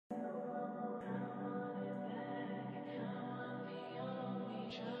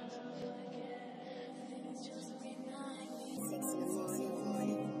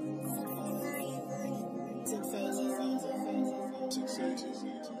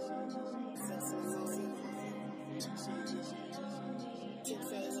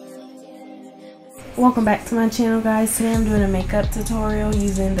Welcome back to my channel, guys. Today I'm doing a makeup tutorial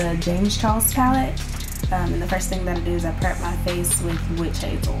using the James Charles palette. And the first thing that I do is I prep my face with witch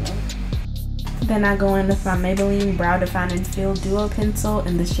hazel. Then I go in with my Maybelline Brow Define and Fill Duo Pencil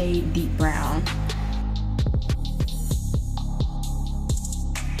in the shade Deep Brown.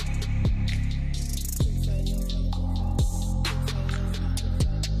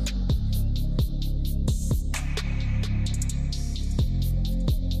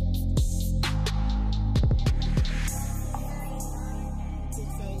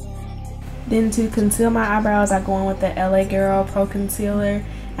 Then to conceal my eyebrows, I go in with the LA Girl Pro Concealer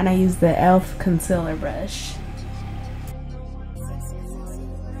and I use the e.l.f. concealer brush.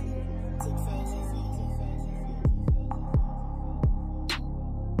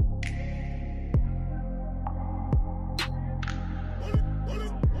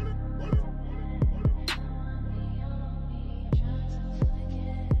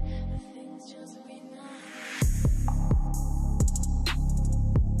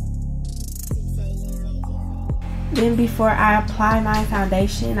 Then before I apply my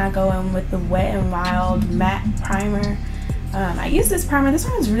foundation, I go in with the Wet n Wild matte primer. I use this primer. This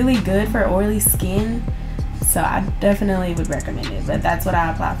one is really good for oily skin, so I definitely would recommend it, but that's what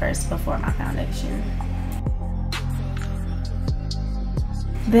I apply first before my foundation.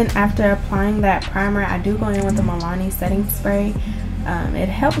 Then after applying that primer, I do go in with the Milani setting spray. It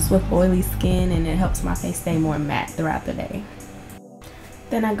helps with oily skin and it helps my face stay more matte throughout the day.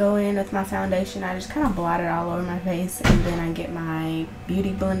 Then I go in with my foundation. I just kind of blot it all over my face, and then I get my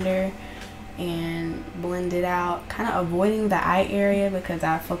beauty blender and blend it out, kind of avoiding the eye area because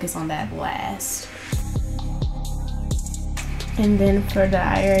I focus on that last. And then for the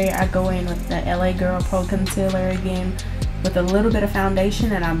eye area, I go in with the LA Girl Pro Concealer again with a little bit of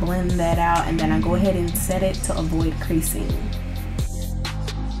foundation, and I blend that out, and then I go ahead and set it to avoid creasing.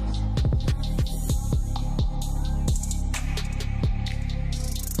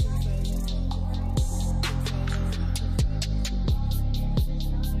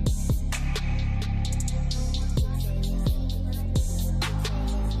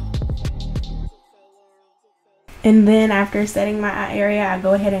 And then after setting my eye area, I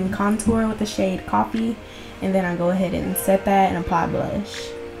go ahead and contour with the shade Coffee, and then I go ahead and set that and apply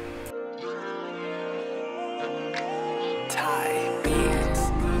blush.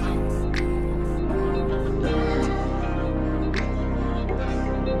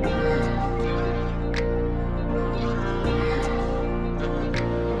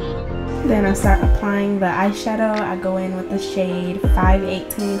 Then I start applying the eyeshadow. I go in with the shade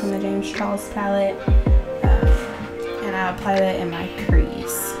 518 from the James Charles palette. And I apply that in my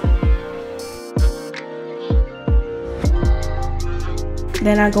crease.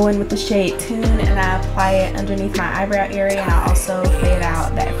 Then I go in with the shade Tune and I apply it underneath my eyebrow area, and I also fade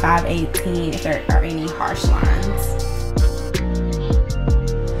out that 518 if there are any harsh lines.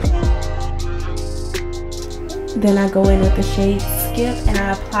 Then I go in with the shade Skip and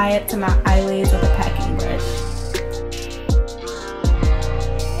I apply it to my eyelids with a packing brush.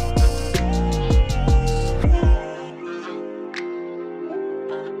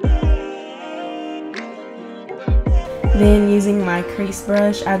 Then using my crease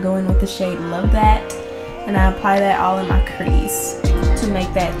brush, I go in with the shade Love That, and I apply that all in my crease to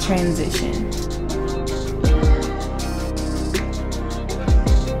make that transition.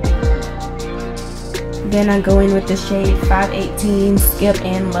 Then I go in with the shade 518, Skip,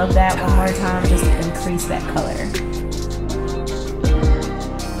 and Love That one more time just to increase that color.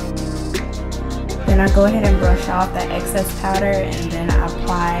 Then I go ahead and brush off that excess powder, and then I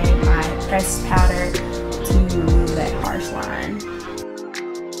apply my pressed powder to remove that harsh line.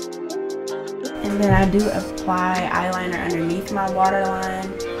 And then I do apply eyeliner underneath my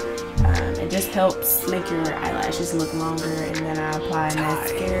waterline. It just helps make your eyelashes look longer. And then I apply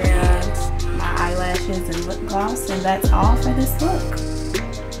mascara, my eyelashes, and lip gloss, and that's all for this look.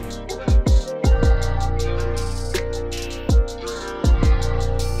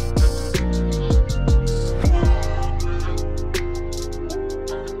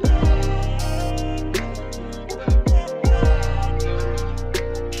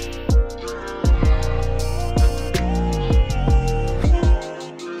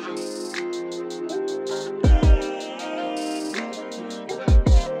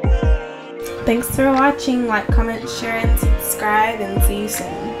 Thanks for watching. Like, comment, share, and subscribe, and see you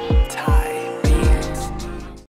soon.